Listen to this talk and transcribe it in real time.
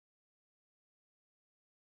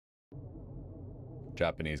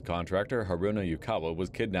Japanese contractor Haruna Yukawa was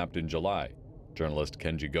kidnapped in July. Journalist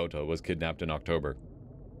Kenji Goto was kidnapped in October.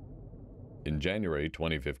 In January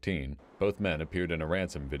 2015, both men appeared in a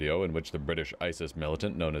ransom video in which the British ISIS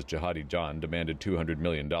militant known as Jihadi John demanded $200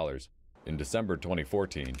 million. In December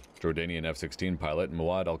 2014, Jordanian F-16 pilot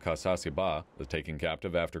Muad al-Qasasibah was taken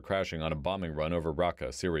captive after crashing on a bombing run over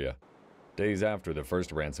Raqqa, Syria. Days after the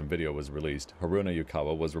first ransom video was released, Haruna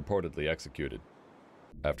Yukawa was reportedly executed.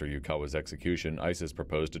 After Yukawa's execution, ISIS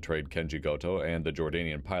proposed to trade Kenji Goto and the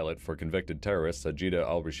Jordanian pilot for convicted terrorist Sajida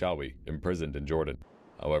al-Rishawi, imprisoned in Jordan.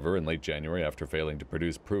 However, in late January, after failing to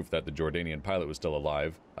produce proof that the Jordanian pilot was still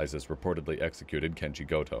alive, ISIS reportedly executed Kenji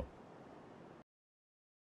Goto.